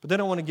 But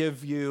then I want to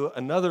give you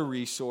another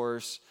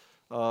resource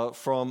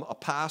from a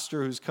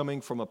pastor who's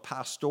coming from a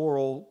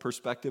pastoral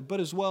perspective, but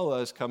as well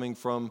as coming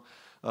from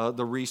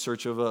the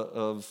research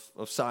of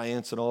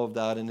science and all of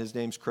that. And his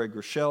name's Craig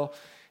Rochelle.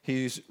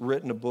 He's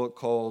written a book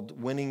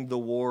called Winning the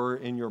War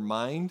in Your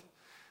Mind.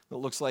 It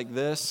looks like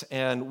this,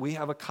 and we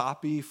have a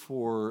copy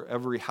for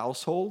every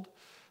household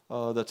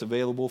that's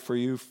available for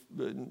you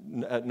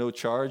at no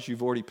charge.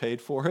 You've already paid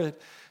for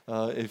it.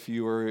 If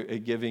you are a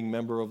giving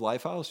member of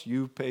Lifehouse,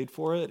 you paid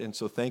for it, and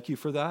so thank you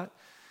for that.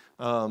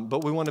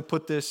 But we want to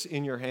put this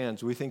in your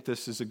hands. We think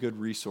this is a good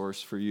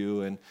resource for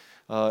you, and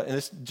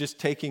this, just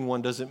taking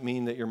one doesn't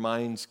mean that your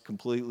mind's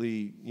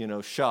completely,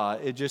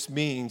 shot. It just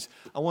means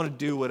I want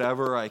to do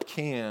whatever I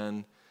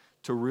can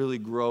to really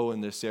grow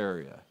in this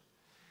area.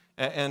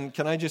 And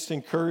can I just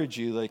encourage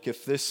you,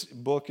 if this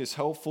book is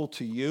helpful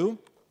to you,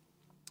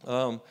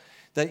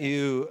 that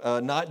you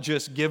not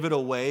just give it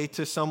away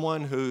to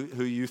someone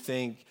who you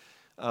think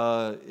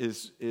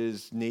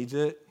needs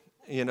it.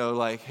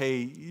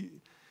 Hey,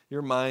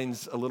 your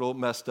mind's a little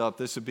messed up.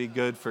 This would be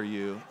good for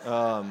you.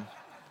 Can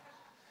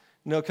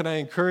I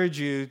encourage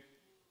you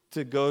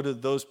to go to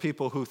those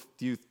people who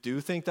you do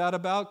think that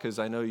about, because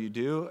I know you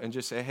do, and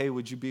just say, hey,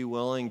 would you be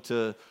willing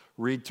to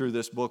read through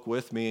this book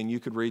with me, and you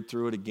could read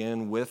through it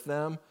again with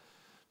them?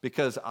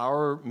 Because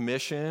our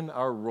mission,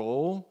 our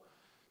role,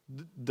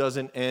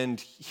 doesn't end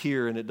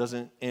here, and it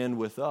doesn't end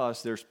with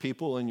us. There's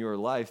people in your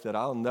life that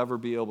I'll never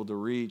be able to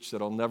reach,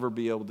 that I'll never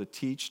be able to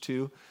teach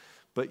to,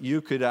 but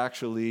you could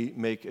actually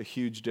make a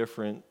huge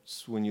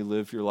difference when you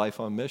live your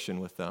life on mission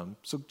with them.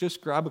 So just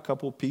grab a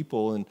couple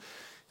people and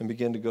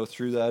begin to go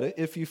through that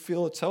if you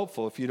feel it's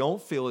helpful. If you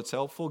don't feel it's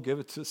helpful, give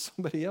it to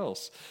somebody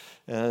else,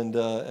 and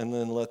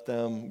then let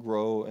them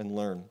grow and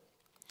learn.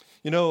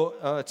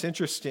 It's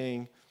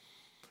interesting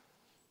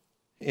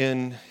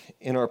in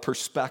our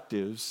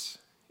perspectives.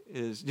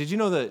 Did you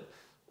know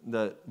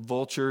that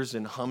vultures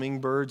and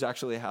hummingbirds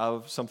actually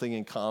have something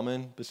in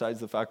common besides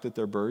the fact that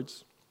they're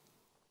birds?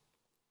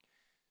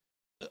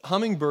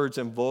 Hummingbirds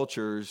and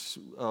vultures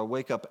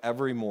wake up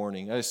every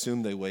morning. I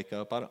assume they wake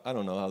up. I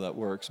don't know how that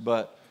works,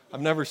 but I've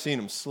never seen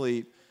them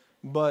sleep.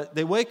 But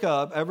they wake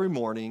up every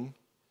morning,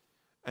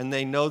 and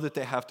they know that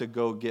they have to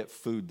go get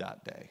food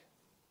that day.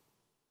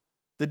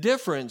 The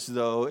difference,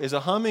 though, is a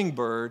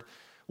hummingbird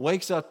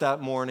wakes up that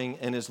morning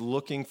and is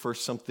looking for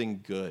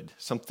something good,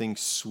 something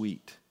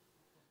sweet.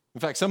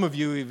 In fact, some of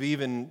you have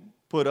even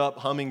put up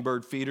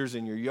hummingbird feeders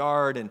in your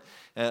yard and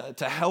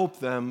to help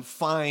them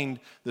find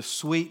the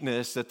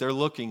sweetness that they're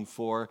looking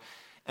for.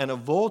 And a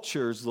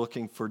vulture's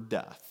looking for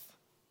death.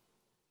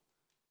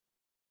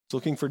 It's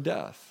looking for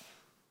death.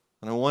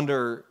 And I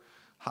wonder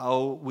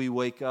how we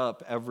wake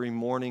up every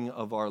morning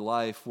of our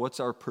life. What's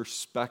our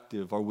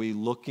perspective? Are we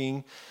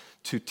looking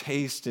to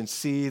taste and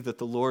see that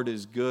the Lord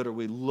is good? Are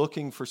we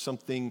looking for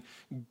something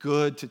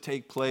good to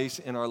take place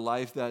in our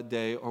life that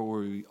day?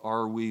 Or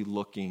are we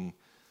looking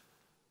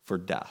for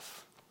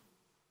death?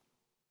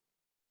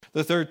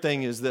 The third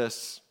thing is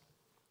this: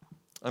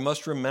 I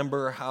must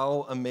remember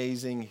how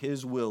amazing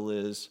His will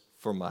is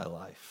for my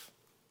life.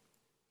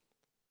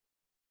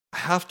 I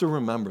have to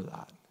remember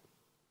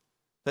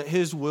that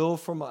His will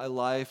for my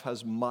life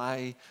has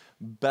my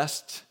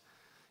best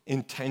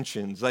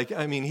intentions.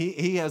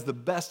 He has the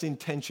best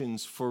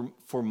intentions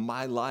for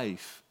my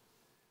life.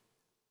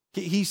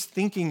 He's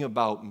thinking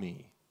about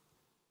me.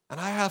 And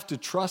I have to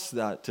trust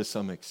that to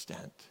some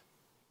extent.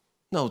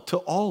 No, to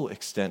all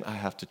extent, I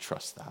have to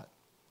trust that.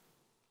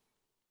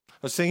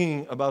 I was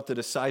thinking about the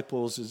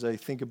disciples as I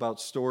think about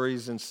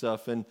stories and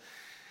stuff,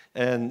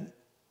 and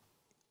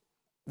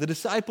the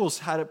disciples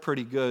had it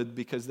pretty good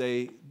because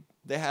they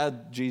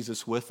had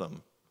Jesus with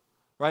them,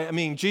 right?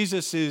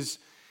 Jesus is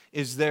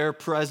is there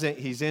present.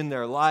 He's in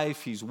their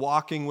life. He's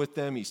walking with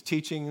them. He's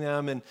teaching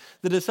them. And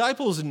the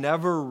disciples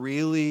never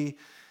really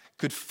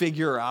could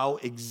figure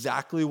out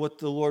exactly what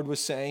the Lord was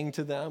saying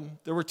to them.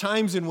 There were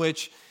times in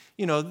which,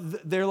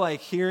 they're like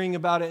hearing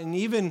about it. And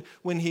even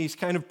when he's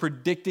kind of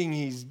predicting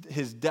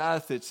his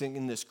death, it's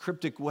in this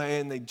cryptic way,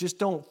 and they just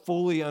don't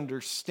fully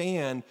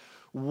understand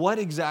what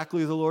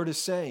exactly the Lord is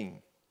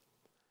saying.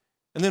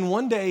 And then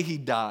one day he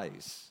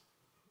dies.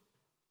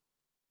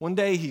 One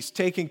day he's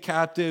taken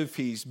captive,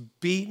 he's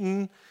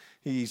beaten,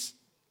 he's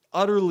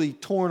utterly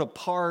torn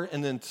apart,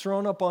 and then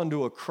thrown up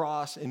onto a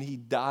cross, and he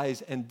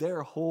dies, and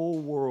their whole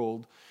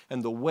world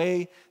and the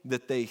way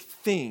that they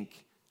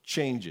think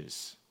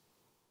changes.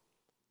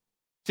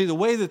 See, the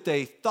way that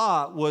they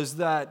thought was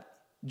that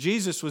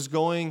Jesus was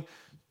going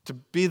to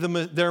be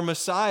their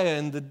Messiah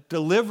and the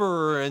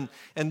deliverer,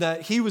 and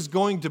that he was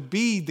going to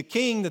be the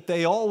king that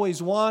they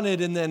always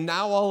wanted. And then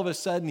now all of a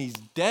sudden he's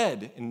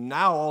dead, and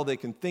now all they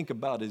can think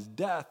about is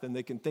death, and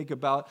they can think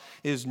about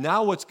is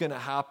now what's going to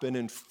happen,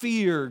 and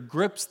fear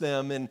grips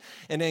them, and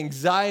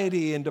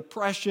anxiety and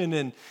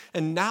depression,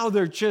 and now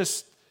they're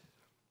just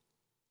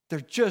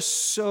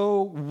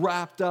so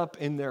wrapped up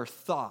in their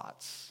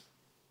thoughts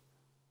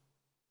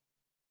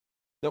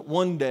that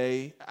one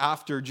day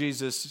after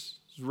Jesus'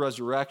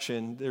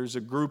 resurrection, there's a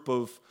group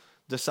of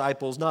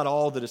disciples, not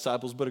all the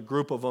disciples, but a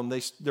group of them.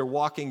 They're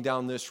walking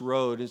down this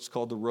road. It's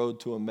called the road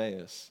to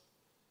Emmaus.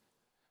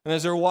 And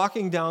as they're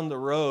walking down the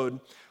road,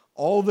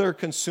 all they're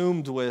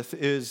consumed with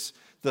is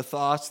the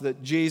thoughts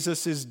that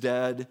Jesus is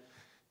dead,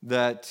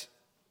 that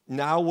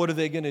now what are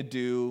they going to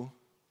do?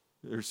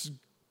 There's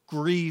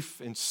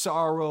grief and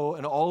sorrow,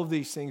 and all of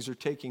these things are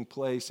taking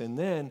place. And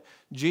then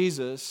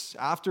Jesus,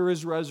 after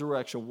his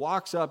resurrection,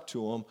 walks up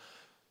to them,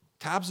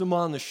 taps him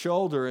on the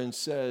shoulder, and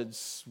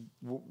says,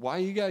 "Why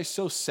are you guys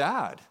so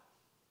sad?"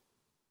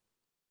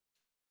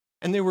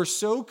 And they were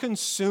so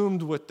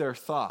consumed with their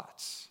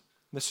thoughts.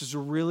 This is a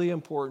really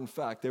important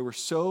fact. They were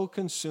so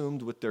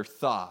consumed with their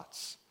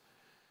thoughts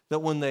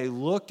that when they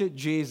looked at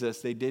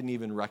Jesus, they didn't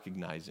even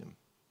recognize him.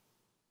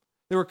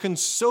 They were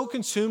so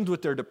consumed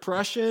with their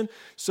depression,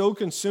 so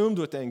consumed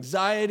with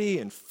anxiety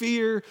and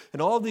fear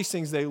and all these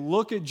things, they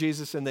look at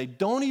Jesus and they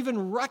don't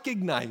even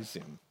recognize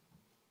him.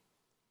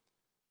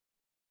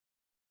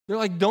 They're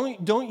like,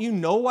 don't you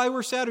know why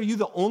we're sad? Are you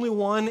the only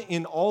one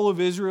in all of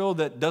Israel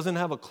that doesn't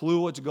have a clue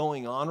what's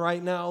going on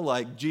right now?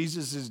 Like,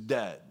 Jesus is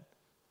dead.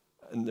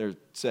 And they're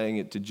saying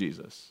it to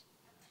Jesus.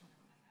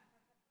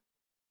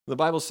 The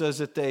Bible says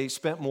that they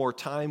spent more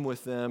time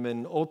with them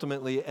and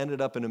ultimately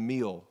ended up in a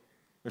meal.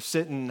 They're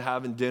sitting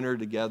having dinner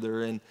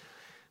together, and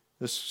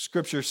the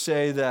scriptures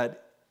say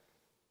that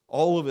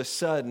all of a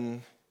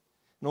sudden,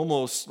 and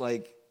almost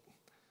like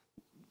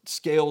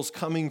scales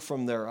coming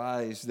from their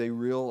eyes, they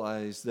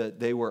realized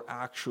that they were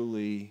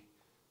actually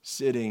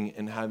sitting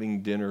and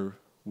having dinner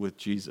with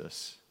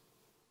Jesus.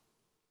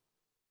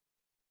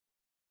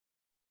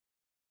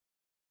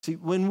 See,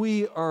 when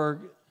we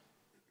are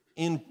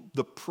in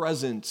the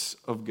presence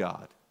of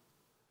God,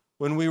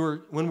 when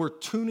we're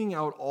tuning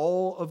out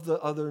all of the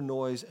other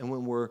noise, and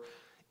when we're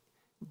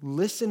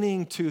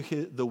listening to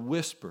the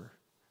whisper,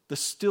 the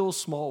still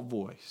small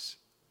voice,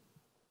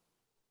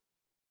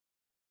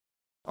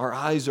 our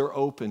eyes are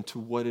open to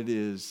what it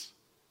is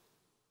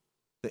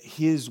that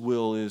his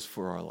will is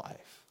for our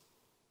life.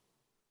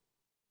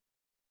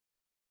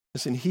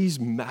 Listen, he's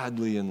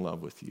madly in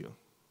love with you.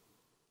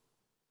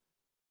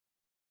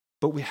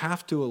 But we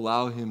have to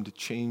allow him to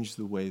change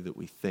the way that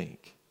we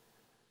think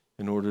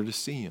in order to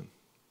see him.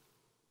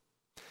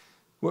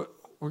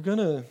 We're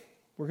gonna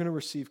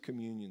receive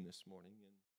communion this morning.